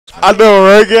I know,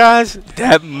 right, guys?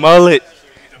 That mullet.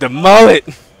 The mullet.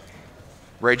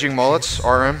 Raging Mullets,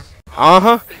 RM.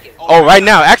 Uh-huh. Oh, right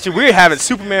now, actually, we're having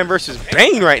Superman versus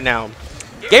Bane right now.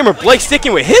 GamerBlake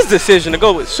sticking with his decision to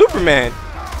go with Superman.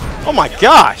 Oh, my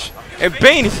gosh. And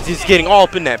Bane is just getting all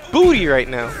up in that booty right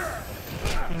now.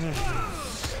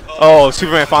 Oh,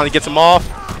 Superman finally gets him off.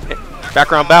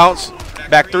 Background bounce.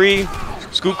 Back three.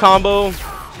 Scoop combo.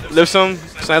 Lifts him.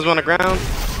 Slams him on the ground.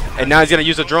 And now he's going to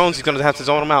use the drones. He's going to have to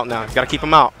zone him out now. He's got to keep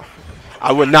him out.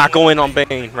 I would not go in on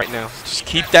Bane right now. Just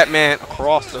keep that man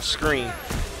across the screen.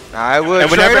 I would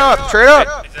trade up. Trade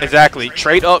up. Exactly.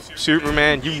 Trade up,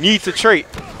 Superman. You need to trade.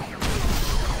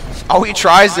 Oh, he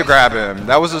tries to grab him.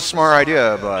 That was a smart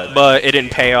idea, but it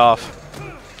didn't pay off.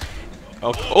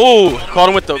 Oh, caught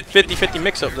him with the 50-50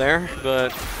 mix-up there,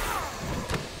 but...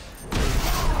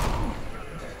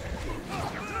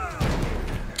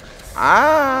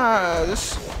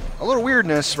 This a little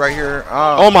weirdness right here.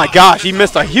 Oh my gosh, he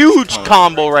missed a huge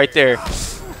combo right there.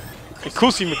 And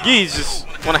coolcmcgee just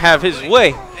want to have his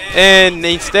way. And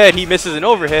instead, he misses an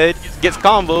overhead, gets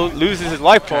comboed, loses his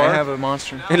life bar. I have a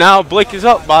monster. And now Blake is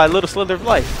up by a little slither of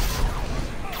life.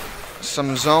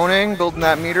 Some zoning, building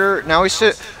that meter. Now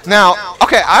Now,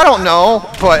 okay, I don't know,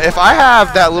 but if I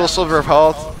have that little sliver of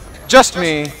health, just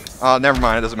me. Never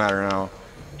mind, it doesn't matter now.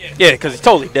 Yeah, because he's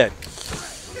totally dead.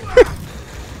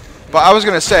 But I was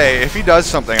gonna say, if he does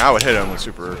something, I would hit him with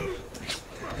super.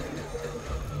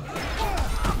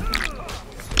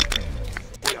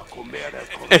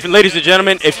 And ladies and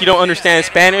gentlemen, if you don't understand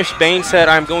Spanish, Bane said,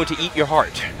 "I'm going to eat your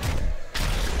heart."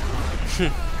 I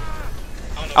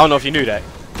don't know if you knew that.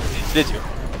 Did you?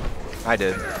 I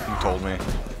did. You told me.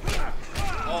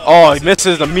 Oh, he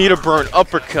misses the meter burn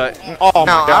uppercut. Oh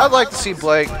now, my God! I'd like to see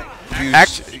Blake use.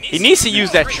 Actually, he needs to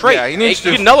use that trait. Yeah, he needs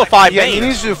to nullify Yeah, Bane. he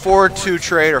needs to do 4-2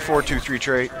 trade or 4-2-3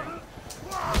 trade.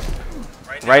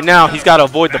 Right now, he's got to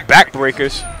avoid the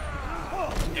backbreakers.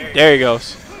 There he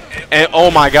goes. And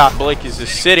oh my God, Blake is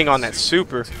just sitting on that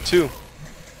super too.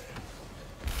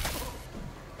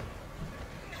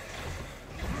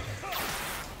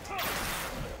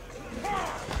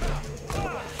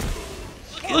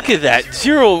 Look at that,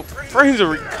 0 frames of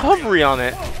recovery on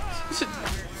it.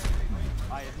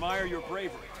 I admire your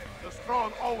bravery. The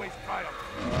strong always triumph.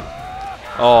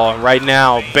 Oh, right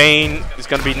now, Bane is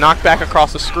going to be knocked back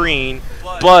across the screen,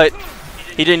 but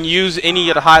he didn't use any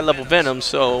of the high-level Venom,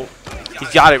 so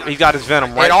he's got it. He's got his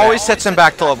Venom right. It always sets him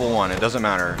back to level 1. It doesn't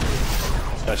matter.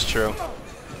 That's true.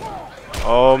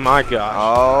 Oh my gosh.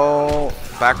 Oh,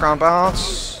 background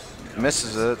bounce,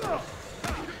 misses it.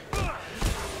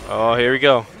 Oh, here we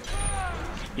go.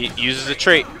 He uses a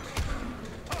trait.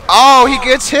 Oh, he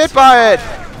gets hit by it.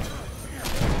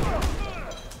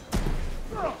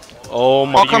 Oh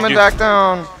my. All coming back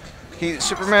down.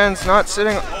 Superman's not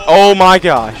sitting. Oh my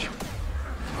gosh.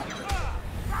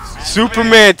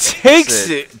 Superman takes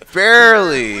it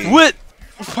barely with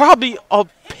probably a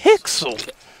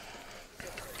pixel.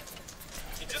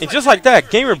 And just like that,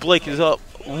 GamerBlake is up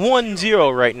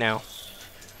 1-0 right now.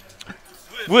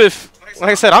 With,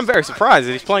 like I said, I'm very surprised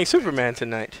that he's playing Superman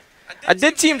tonight. I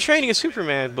did see him training as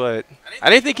Superman, but I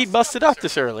didn't think he busted up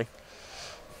this early.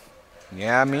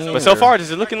 Yeah, me either. But so far,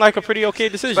 this is looking like a pretty okay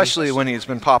decision. Especially when he's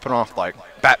been popping off like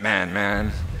Batman,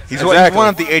 man. He's exactly. one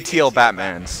of the ATL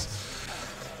Batmans.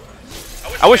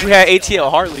 I wish we had ATL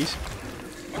Harleys.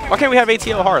 Why can't we have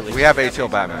ATL Harleys? We have ATL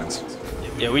Batmans.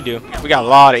 Yeah, we do. We got a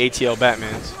lot of ATL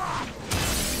Batmans.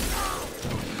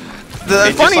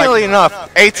 Funnily enough,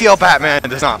 ATL Batman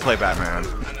does not play Batman.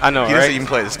 I know, He right? doesn't even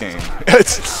play this game.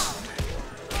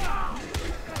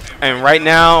 And right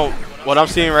now, what I'm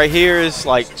seeing right here is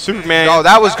like Superman. Oh,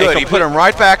 that was good. He put him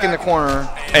right back in the corner.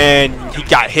 And he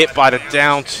got hit by the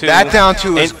down 2. That down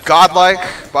 2 is godlike,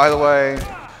 by the way.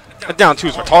 That down 2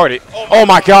 is retarded. Oh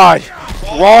my God.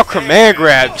 Raw command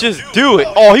grab. Just do it.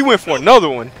 Oh, he went for another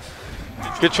one.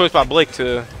 Good choice by Blake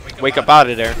to wake up out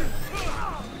of there.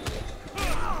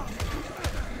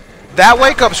 That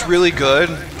wake up's really good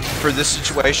for this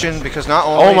situation because not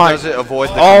only does it avoid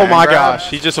the oh my grab, gosh,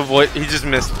 he just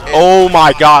missed. Oh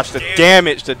my gosh, the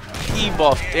damage, the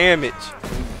debuff damage.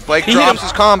 Blake drops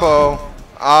his combo.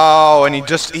 Oh, and he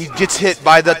gets hit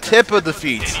by the tip of the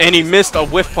feet. And he missed a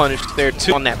whiff punish there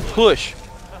too on that push.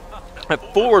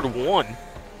 At forward 1.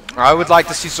 I would like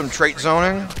to see some trait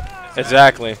zoning.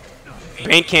 Exactly.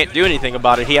 Bane can't do anything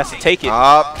about it. He has to take it.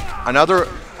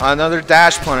 Another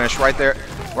dash punish right there.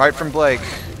 Right from Blake.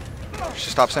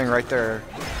 Should stop saying right there.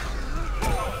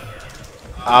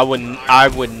 I wouldn't.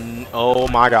 Oh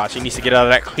my gosh, he needs to get out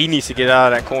of that. He needs to get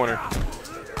out of that corner.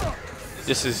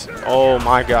 This is. Oh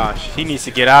my gosh, he needs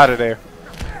to get out of there.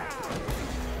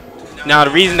 Now,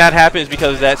 the reason that happens is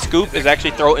because that scoop is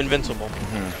actually throw invincible.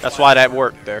 That's why that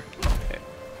worked there.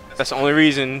 That's the only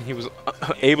reason he was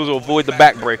able to avoid the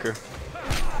backbreaker.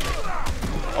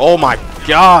 Oh my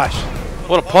gosh.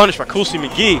 What a punish by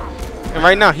coolcmcgee. And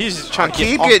right now, he's just trying to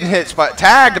keep getting hit,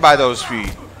 tagged by those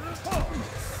feet.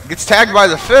 Gets tagged by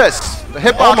the fists. The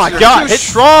hitboxes are too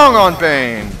strong on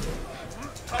Bane.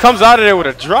 Comes out of there with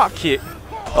a drop kick.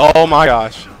 Oh my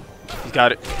gosh. He's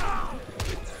got it.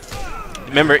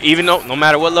 Remember, even though no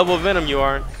matter what level of Venom you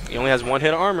are, he only has 1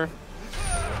 hit of armor.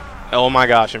 Oh my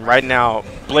gosh, and right now,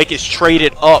 Blake is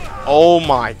traded up. Oh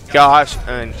my gosh,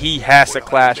 and he has to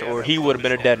clash or he would have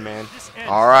been a dead man.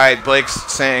 All right, Blake's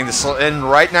saying this will end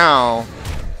right now.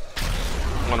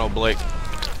 1-0 Blake.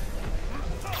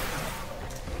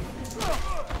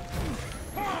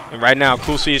 And right now,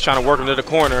 coolcmcgee is trying to work him to the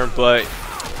corner, but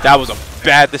that was a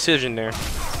bad decision there.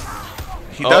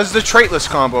 He does the traitless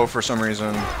combo for some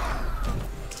reason.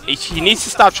 He needs to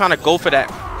stop trying to go for that.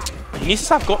 He needs to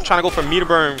stop trying to go for meter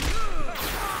burn.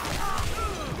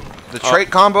 The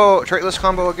traitless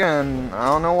combo again. I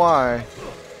don't know why.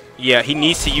 Yeah, he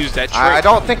needs to use that trait. I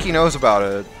don't think he knows about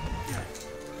it.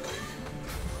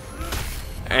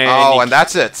 And and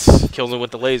that's it. Kills him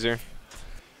with the laser.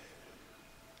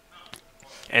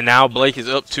 And now Blake is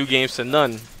up 2 games to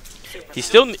none. He's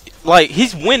still, like,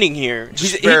 he's winning here.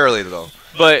 Just barely, though.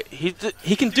 But he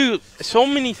can do so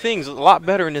many things a lot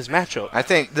better in this matchup. I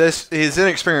think his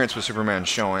inexperience with Superman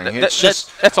showing.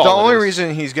 That's all. The only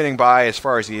reason he's getting by as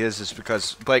far as he is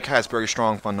because Blake has very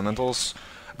strong fundamentals,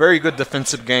 very good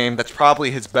defensive game. That's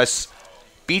probably his best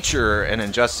feature in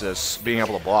Injustice, being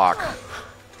able to block.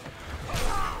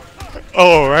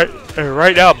 Oh, right. And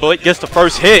right now, Blake gets the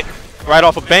first hit right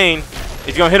off of Bane. If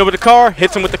you're gonna hit him with the car,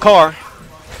 hits him with the car.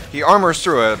 He armors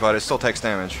through it, but it still takes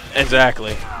damage.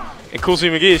 Exactly. And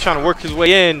coolcmcgee is trying to work his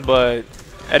way in, but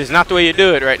that is not the way you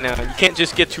do it right now. You can't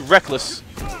just get too reckless.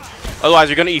 Otherwise,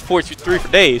 you're going to eat 4-3 for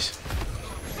days.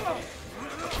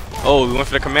 Oh, he went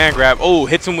for the command grab. Oh,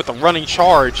 hits him with a running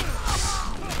charge.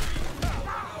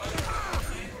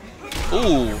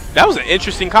 Ooh, that was an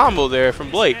interesting combo there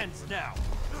from Blake.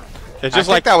 It's just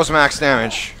like that was max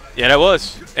damage. Yeah, that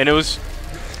was. And it was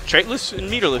traitless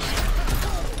and meterless.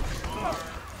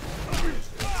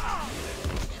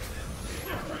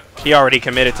 He already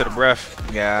committed to the breath.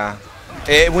 Yeah,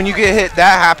 when you get hit,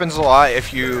 that happens a lot.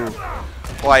 If you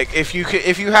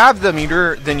have the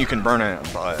meter, then you can burn it.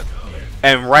 But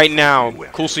and right now,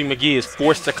 coolcmcgee is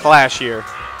forced to clash here.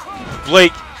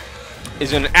 Blake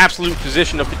is in an absolute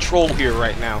position of control here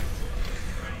right now.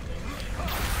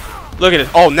 Look at it.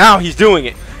 Oh, now he's doing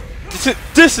it.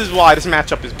 This is why this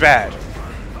matchup is bad.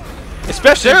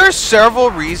 Especially there are several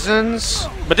reasons,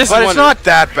 but it's not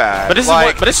that bad.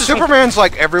 But this is Superman's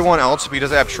like everyone else if he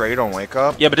doesn't have trade on Wake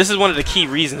Up. Yeah, but this is one of the key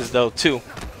reasons though too.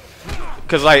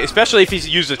 Because like especially if he's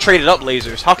used the traded up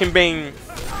lasers, how can Bane,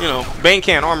 Bane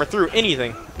can't armor through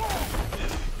anything.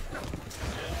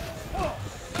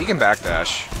 He can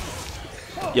backdash.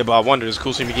 Yeah, but I wonder does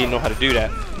coolcmcgee know how to do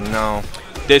that? No.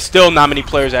 There's still not many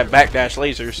players that backdash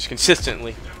lasers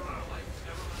consistently.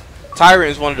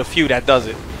 Tyrant is one of the few that does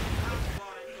it.